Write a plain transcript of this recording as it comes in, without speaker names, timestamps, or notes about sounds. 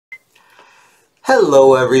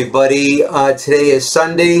Hello everybody, today is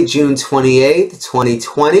Sunday, June 28th,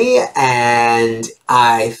 2020, and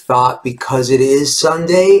I thought because it is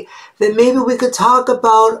Sunday that maybe we could talk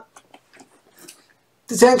about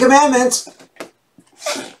the Ten Commandments.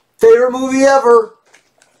 Favorite movie ever.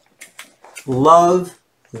 Love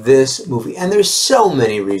this movie, and there's so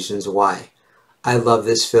many reasons why I love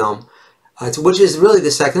this film, which is really the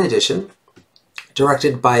second edition,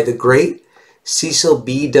 directed by the great Cecil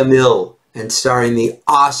B. DeMille, and starring the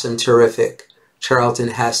awesome, terrific Charleton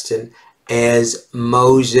Heston as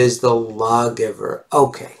Moses the Lawgiver.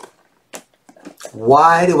 Okay,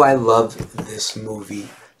 why do I love this movie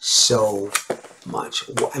so much?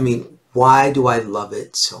 I mean, why do I love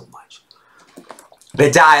it so much? The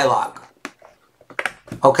dialogue.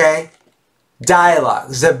 Okay?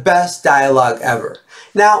 Dialogue is the best dialogue ever.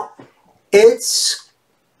 Now, it's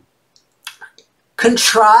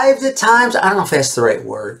contrived at times. I don't know if that's the right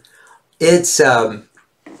word. It's a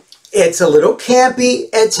little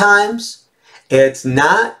campy at times. It's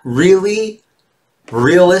not really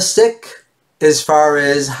realistic as far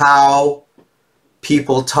as how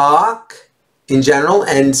people talk in general,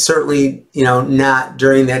 and certainly, you know, not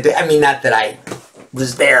during that day. I mean, not that I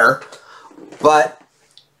was there, but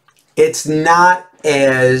it's not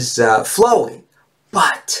as flowing.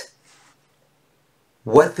 But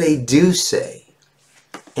what they do say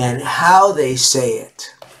and how they say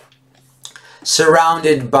it,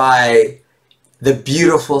 surrounded by the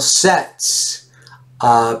beautiful sets,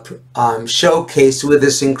 showcased with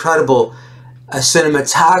this incredible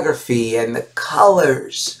cinematography and the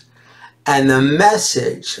colors and the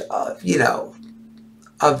message of, you know,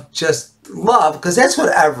 of just love, because that's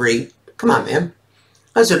what come on man,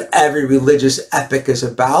 that's what every religious epic is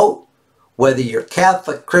about, whether you're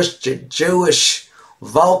Catholic, Christian, Jewish,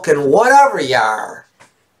 Vulcan, whatever you are.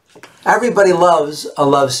 Everybody loves a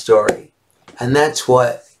love story. And that's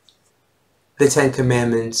what the Ten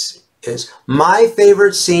Commandments is. My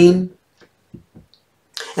favorite scene,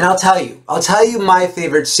 and I'll tell you my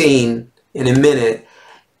favorite scene in a minute,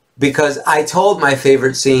 because I told my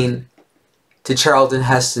favorite scene to Charleton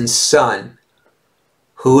Heston's son,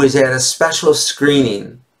 who was at a special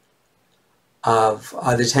screening of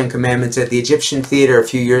the Ten Commandments at the Egyptian Theater a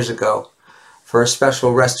few years ago for a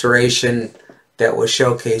special restoration that was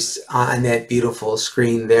showcased on that beautiful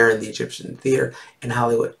screen there in the Egyptian Theater in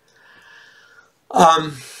Hollywood.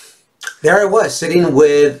 There I was sitting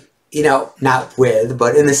with, you know, not with,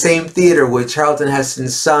 but in the same theater with Charleton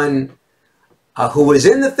Heston's son, who was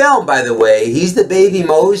in the film, by the way. He's the baby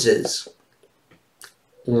Moses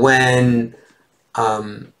when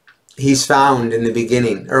he's found in the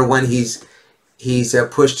beginning, or when he's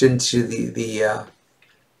pushed into the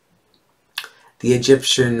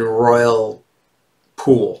Egyptian royal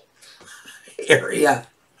pool area.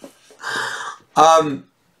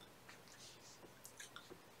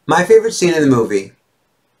 My favorite scene in the movie,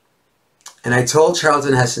 and I told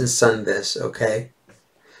Charleton Heston's son this, okay?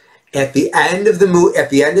 At the end of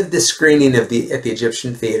the screening at the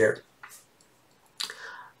Egyptian Theater,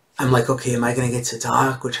 I'm like, okay, am I going to get to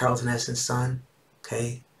talk with Charleton Heston's son?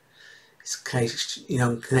 Okay, can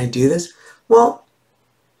I do this? Well,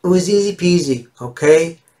 it was easy peasy,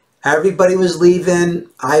 okay? Everybody was leaving.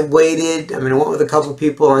 I waited. I mean, I went with a couple of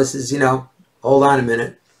people, and I says, you know, hold on a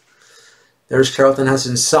minute. There's Charleton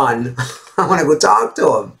Heston's son. I want to go talk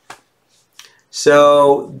to him.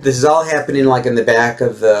 So this is all happening like in the back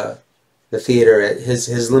of the theater at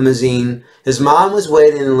his limousine. His mom was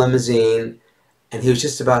waiting in the limousine, and he was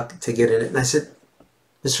just about to get in it. And I said,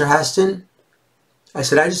 Mr. Heston, I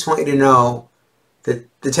said, I just want you to know that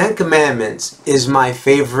the Ten Commandments is my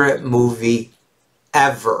favorite movie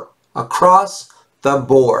ever. Across the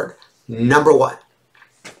board. #1.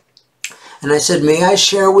 And I said, may I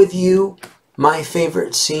share with you my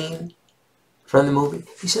favorite scene from the movie?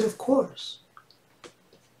 He said, of course.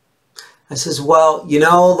 I says, well, you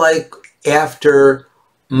know, like after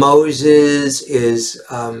Moses is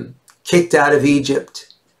kicked out of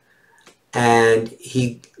Egypt and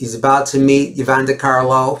he's about to meet Yvonne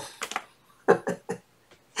DiCarlo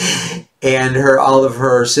and all of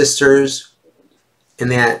her sisters in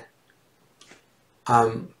that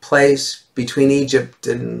place between Egypt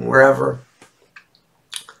and wherever.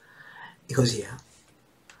 He goes, yeah.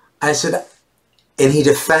 I said, and he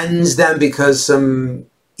defends them because some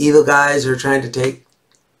evil guys are trying to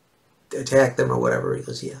attack them or whatever. He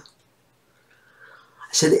goes, yeah.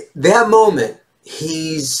 I said, that moment,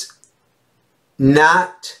 he's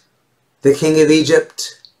not the king of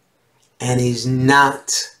Egypt, and he's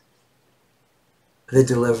not the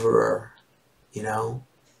deliverer, you know.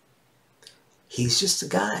 He's just a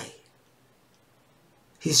guy.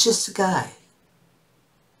 He's just a guy.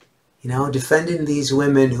 you know, defending these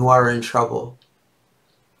women who are in trouble.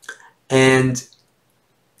 And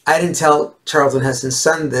I didn't tell Charleton Heston's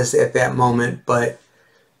son this at that moment, but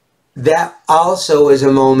that also is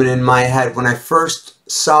a moment in my head when I first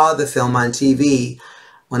saw the film on TV,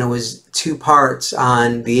 when it was 2 parts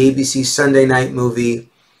on the ABC Sunday night movie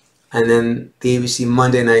and then the ABC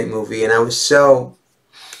Monday night movie. And I was so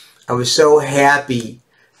happy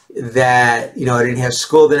that, you know, I didn't have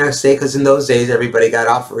school the next day, because in those days everybody got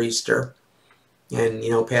off for Easter and, you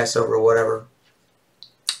know, Passover or whatever.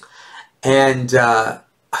 And,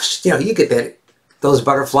 you know, you get those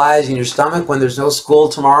butterflies in your stomach when there's no school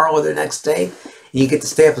tomorrow or the next day. You get to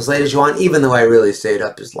stay up as late as you want, even though I really stayed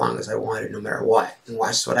up as long as I wanted, no matter what, and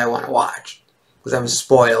watched what I want to watch, because I was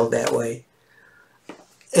spoiled that way.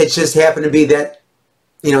 It just happened to be that,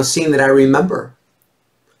 you know, scene that I remember.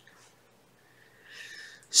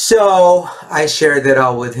 So I shared that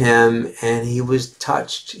all with him, and he was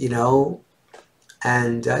touched, you know,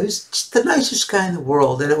 and he was just the nicest guy in the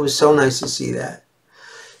world, and it was so nice to see that.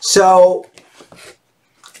 So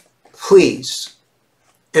please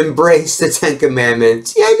embrace the 10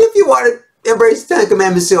 Commandments. Yeah, if you want to embrace the 10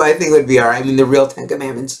 Commandments too, I think it would be all right. I mean, the real 10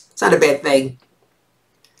 Commandments. It's not a bad thing.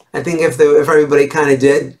 I think if everybody kind of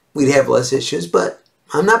did, we'd have less issues, but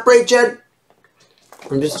I'm not Brave Jed.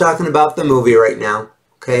 I'm just talking about the movie right now,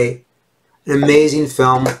 okay? An amazing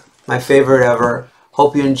film, my favorite ever.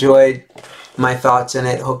 Hope you enjoyed my thoughts in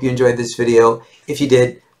it. Hope you enjoyed this video. If you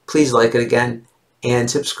did, please like it again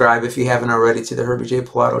and subscribe if you haven't already to the Herbie J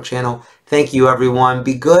Pilato channel. Thank you, everyone.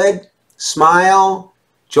 Be good, smile,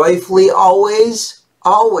 joyfully always,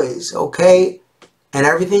 always, okay? And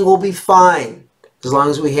everything will be fine as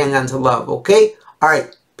long as we hang on to love, okay? All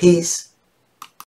right, peace.